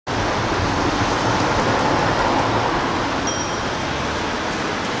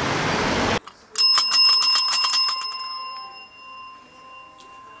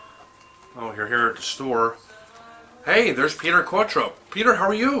know, you're here at the store. Hey, there's Peter Quattro. Peter, how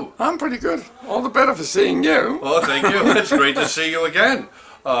are you? I'm pretty good. All the better for seeing you. Oh, thank you. It's great to see you again.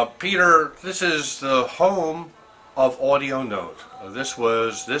 Peter, this is the home of Audio Note. This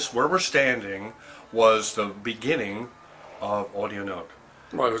where we're standing was the beginning of Audio Note.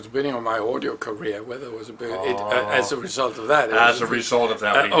 Well, it was the beginning of my audio career, whether it was as a result of that. As a result of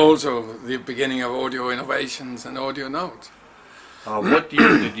that. Also, the beginning of Audio Innovations and Audio Note. What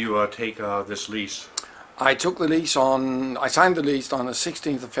year did you take this lease? I took the lease I signed the lease on the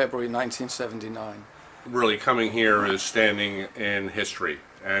 16th of February 1979. Really, coming here is standing in history.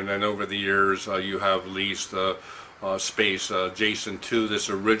 And then over the years, you have leased space adjacent to this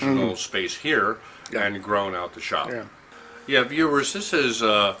original space here and grown out the shop. Yeah, viewers, this is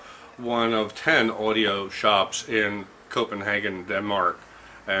one of 10 audio shops in Copenhagen, Denmark.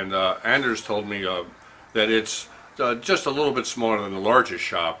 And Anders told me that it's just a little bit smaller than the largest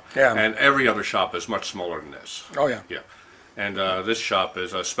shop. Yeah. And every other shop is much smaller than this. Oh, yeah. Yeah. And this shop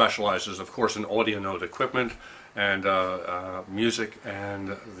is specializes, of course, in Audio Note equipment and music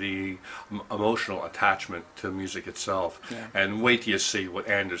and the emotional attachment to music itself. Yeah. And wait till you see what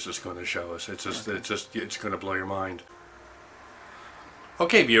Anders is going to show us. It's going to blow your mind.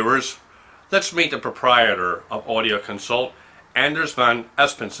 Okay, viewers, let's meet the proprietor of Audio Consult, Anders van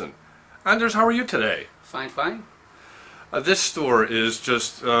Espensen. Anders, how are you today? Fine, fine. This store is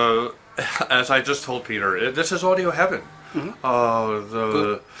just, as I just told Peter, this is audio heaven.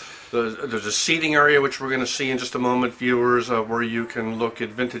 There's a seating area, which we're going to see in just a moment, viewers, where you can look at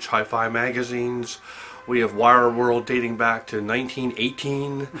vintage hi-fi magazines. We have Wire World dating back to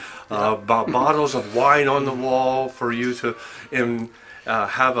 1918. Bottles of wine on the wall for you to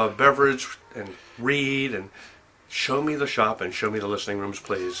have a beverage and read. And show me the shop and show me the listening rooms,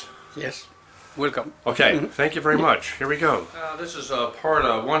 please. Yes. Welcome. Okay, thank you very much. Here we go. This is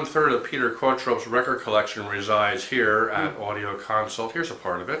one-third of Peter Quattro's record collection resides here at Audio Consult. Here's a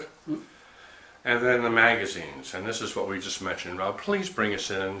part of it. And then the magazines, and this is what we just mentioned. Please bring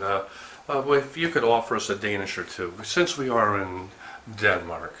us in. If you could offer us a Danish or two, since we are in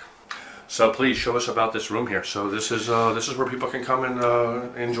Denmark. So please show us about this room here. So this is where people can come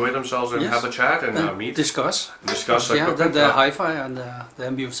and enjoy themselves and have a chat and meet. Discuss. Yeah, the hi-fi and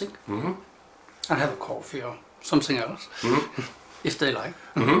the music. And have a coffee or something else, if they like.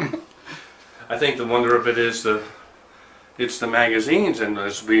 I think the wonder of it is it's the magazines, and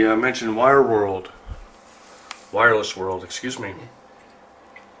as we mentioned, Wireless World, excuse me.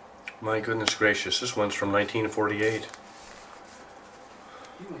 My goodness gracious, this one's from 1948.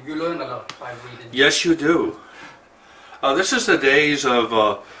 You learn a lot by reading. Yes, you do. This is the days of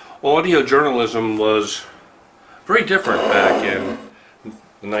audio journalism was very different back in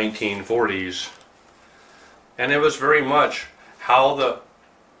the 1940s, and it was very much how the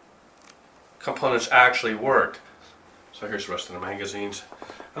components actually worked. So here's the rest of the magazines,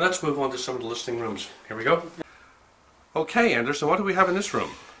 and let's move on to some of the listening rooms. Here we go. Okay, Anderson, what do we have in this room?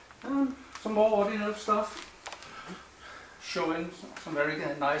 Some more audio stuff, showing some very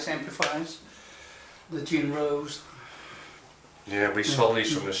nice amplifiers, the Gin Rose. Yeah, we saw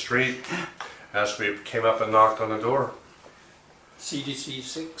these from the street as we came up and knocked on the door. CDC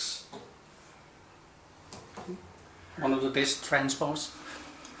 6, one of the best transports.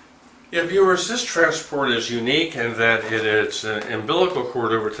 Yeah, viewers, this transport is unique in that it's an umbilical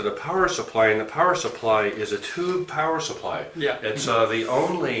cord over to the power supply, and the power supply is a tube power supply. Yeah. It's the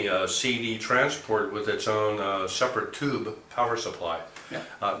only CD transport with its own separate tube power supply,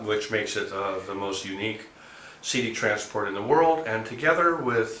 which makes it the most unique CD transport in the world, and together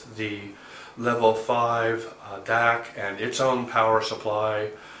with the Level 5 DAC and its own power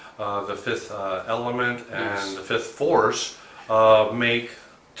supply, the fifth element and the fifth force make,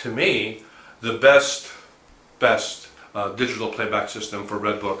 to me, the best digital playback system for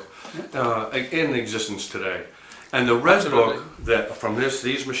Red Book in existence today. And the Red Book that from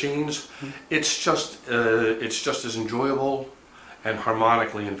these machines, it's just as enjoyable and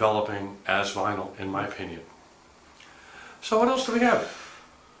harmonically enveloping as vinyl, in my opinion. So what else do we have?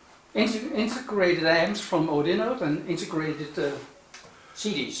 Integrated amps from Audio Note and integrated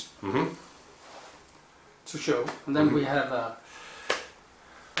CDs to show. And then we have a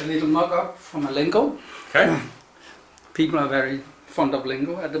little mock-up from a Lingo. Okay. People are very fond of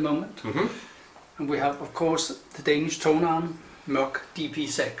Lingo at the moment. And we have, of course, the Danish tone arm, Mørk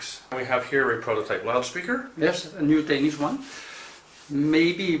DP6. We have here a prototype loudspeaker. Yes, a new Danish one.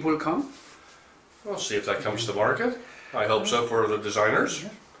 Maybe it will come. We'll see if that comes to market. I hope so for the designers.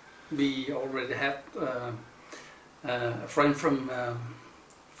 We already had a friend from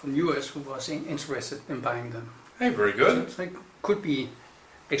US who was interested in buying them. Hey, very good. So it could be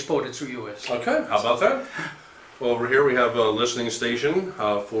exported to US. Okay, how about that? Well, over here we have a listening station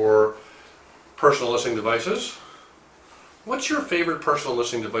for personal listening devices. What's your favorite personal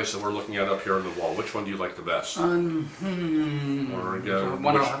listening device that we're looking at up here on the wall? Which one do you like the best? Or, one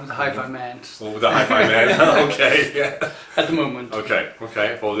of the Hi-Fi Man. Oh, the Hi-Fi Man. Okay. Yeah. At the moment. Okay.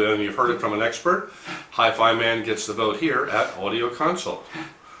 Okay. Well, then you've heard it from an expert. Hi-Fi Man gets the vote here at Audio Consult.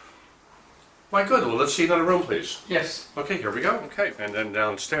 Why, good. Well, let's see another room, please. Yes. Okay, here we go. Okay, and then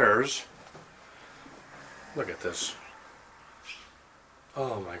downstairs. Look at this.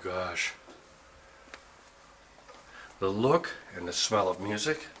 Oh my gosh. The look and the smell of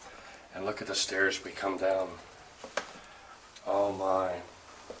music. And look at the stairs we come down. Oh my.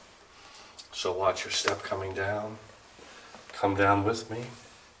 So watch your step coming down. Come down with me.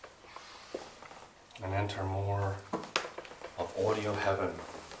 And enter more of audio heaven.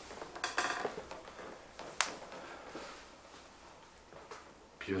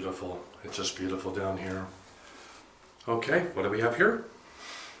 Beautiful. It's just beautiful down here. Okay, what do we have here?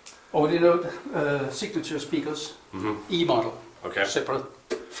 Audio signature speakers, E-model. Okay. Separate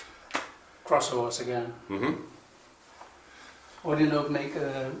crossovers again. Audio make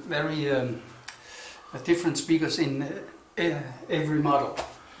very different speakers in every model,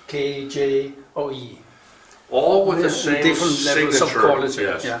 K, J, or E. All with the same different levels of quality.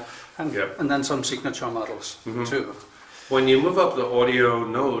 Yes. Yeah, and then some signature models too. When you move up the audio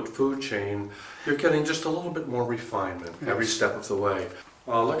node food chain, you're getting just a little bit more refinement every step of the way.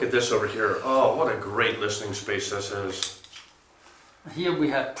 Oh, look at this over here. Oh, what a great listening space this is. Here we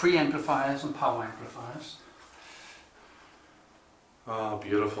have preamplifiers and power amplifiers. Oh,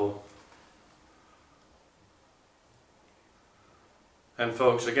 beautiful. And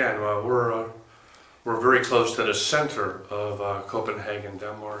folks, again, we're very close to the center of Copenhagen,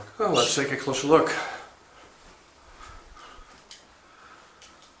 Denmark. Well, let's take a closer look.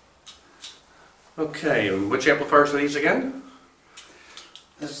 Okay, and which amplifiers are these again?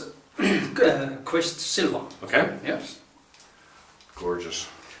 This is Quest Silver. Okay. Yes. Gorgeous.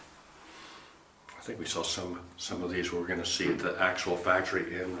 I think we saw some of these we were going to see at the actual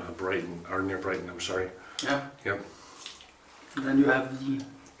factory in Brighton, or near Brighton, I'm sorry. Yeah. Yep. And then you have the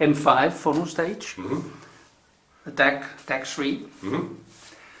M5 phono stage, the DAC 3,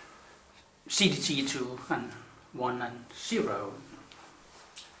 CDT2 and 1 and 0.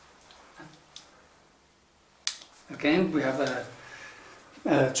 Again, we have a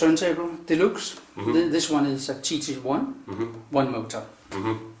turntable deluxe. This one is a TT1, one motor.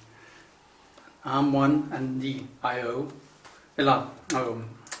 Arm 1 and the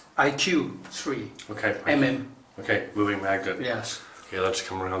IQ3. Okay. MM. Okay, moving magnet. Yes. Okay, let's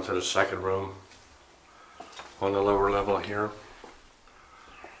come around to the second room. On the lower level here.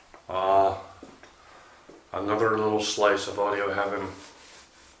 Another little slice of audio heaven.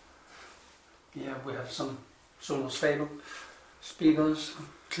 Yeah, we have some Sonos Fable speakers,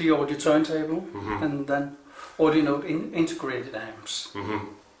 clear audio turntable, and then audio node integrated amps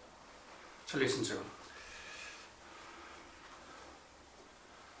to listen to.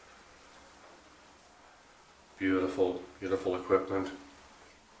 Beautiful, beautiful equipment.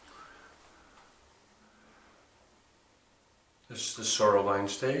 This is the Sorrow Line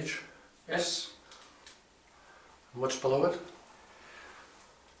stage. Yes. What's below it?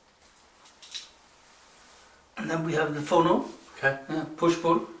 And then we have the phono, Okay.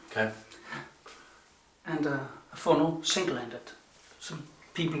 push-pull, Okay. and a phono single-ended, so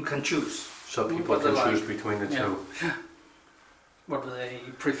people can choose. So people what can they choose like. between the two. What they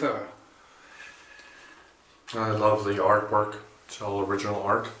prefer. I love the artwork. It's all original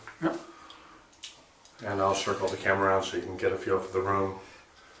art. Yep. And I'll circle the camera around so you can get a feel for the room.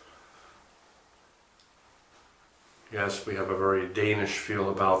 Yes, we have a very Danish feel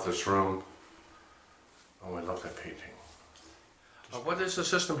about this room. Oh, I love that painting. What is the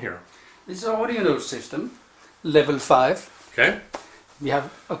system here? This is our audio node system, level 5. Okay. We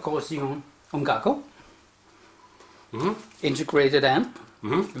have, of course, the Ongaco, integrated amp,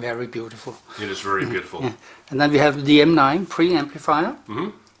 very beautiful. It is very beautiful. Yeah. And then we have the M9 preamplifier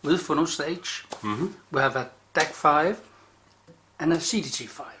with phono stage. We have a DAC 5 and a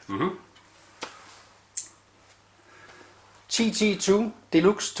CDT5. TT2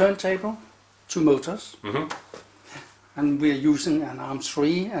 deluxe turntable, 2 motors. And we are using an ARM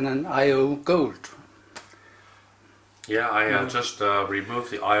 3 and an IO Gold. Yeah, I just removed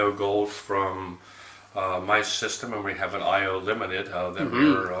the IO Gold from my system, and we have an IO Limited that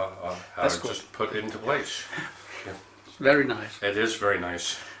we're just put into place. Yeah. Very nice. It is very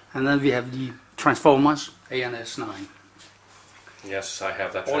nice. And then we have the Transformers ANS9. Yes, I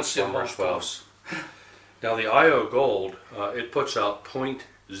have that All silver, transformer as well. Now the IO Gold, it puts out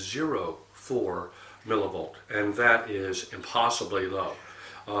 .04 millivolt, and that is impossibly low.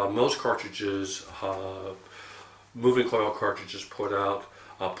 Most cartridges, moving coil cartridges, put out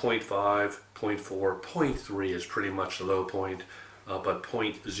 0.5, 0.4, 0.3 is pretty much the low point, but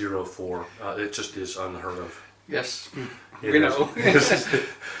 0.04, it just is unheard of. Yes, It we is. know.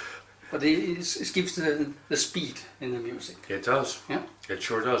 But it gives the speed in the music. It does. Yeah. It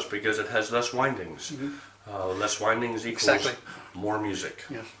sure does, because it has less windings. Less windings equals Exactly. more music.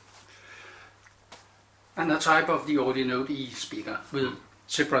 Yes. And a type of the audio node E speaker with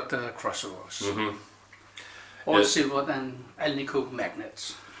separate crossovers. All Yes. silver and alnico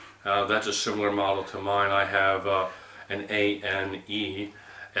magnets. That's a similar model to mine. I have an ANE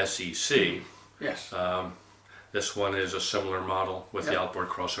SEC. Yes. This one is a similar model with the outboard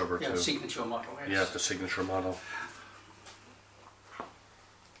crossover Yeah, too. signature model. Yes. Yeah, the signature model.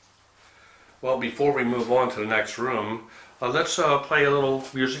 Well, before we move on to the next room, let's play a little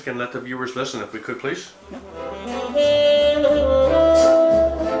music and let the viewers listen, if we could, please.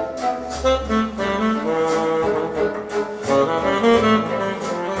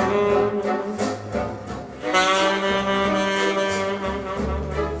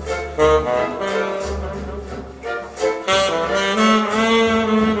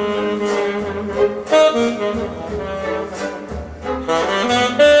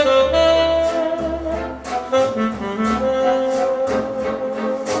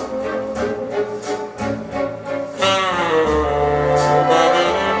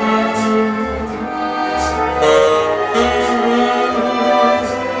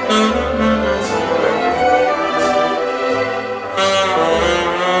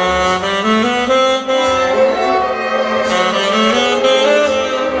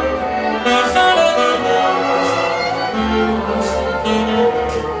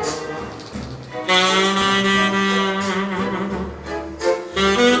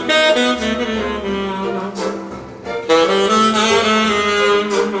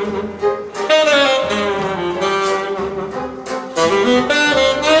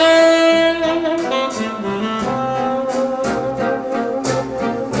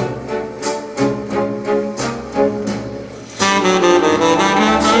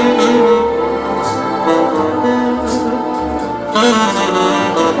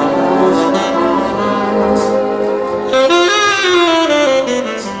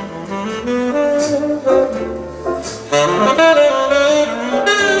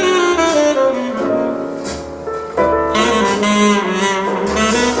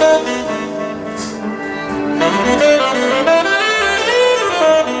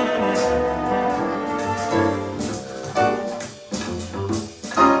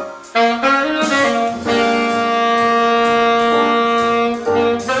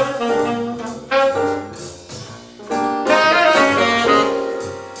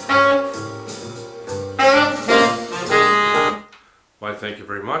 Thank you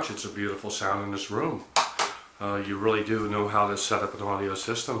very much. It's a beautiful sound in this room. You really do know how to set up an audio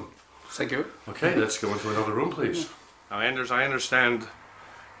system. Thank you. Okay, let's go into another room, please. Now, Anders, I understand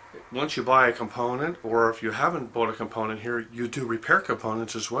once you buy a component, or if you haven't bought a component here, you do repair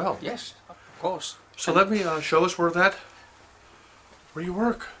components as well. Yes, of course. So let me show us where you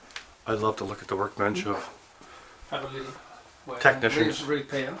work. I love to look at the workbench of Have a little technicians.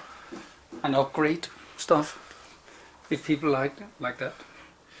 Repair and upgrade stuff. If people like that.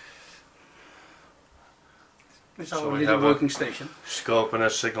 It's So our we little have working a station. scope and a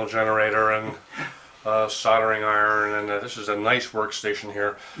signal generator and soldering iron, and this is a nice workstation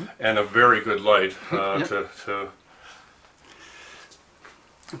here, and a very good light to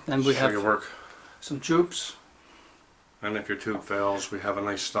Then we show have your work. some tubes. And if your tube fails, we have a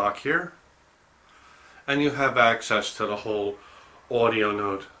nice stock here. And you have access to the whole audio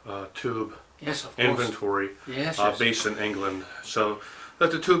node tube Yes, of course. inventory Yes, yes. based in England. So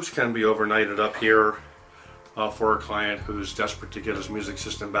that the tubes can be overnighted up here for a client who's desperate to get his music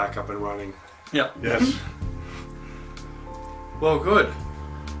system back up and running. Yeah. Yes. Well, good.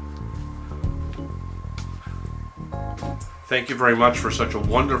 Thank you very much for such a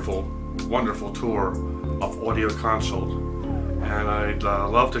wonderful, wonderful tour of Audio Consult. And I'd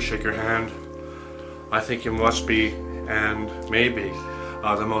love to shake your hand. I think you must be, and maybe,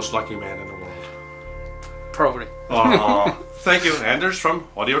 the most lucky man in the world. Probably. Thank you, Anders from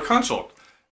Audio Consult.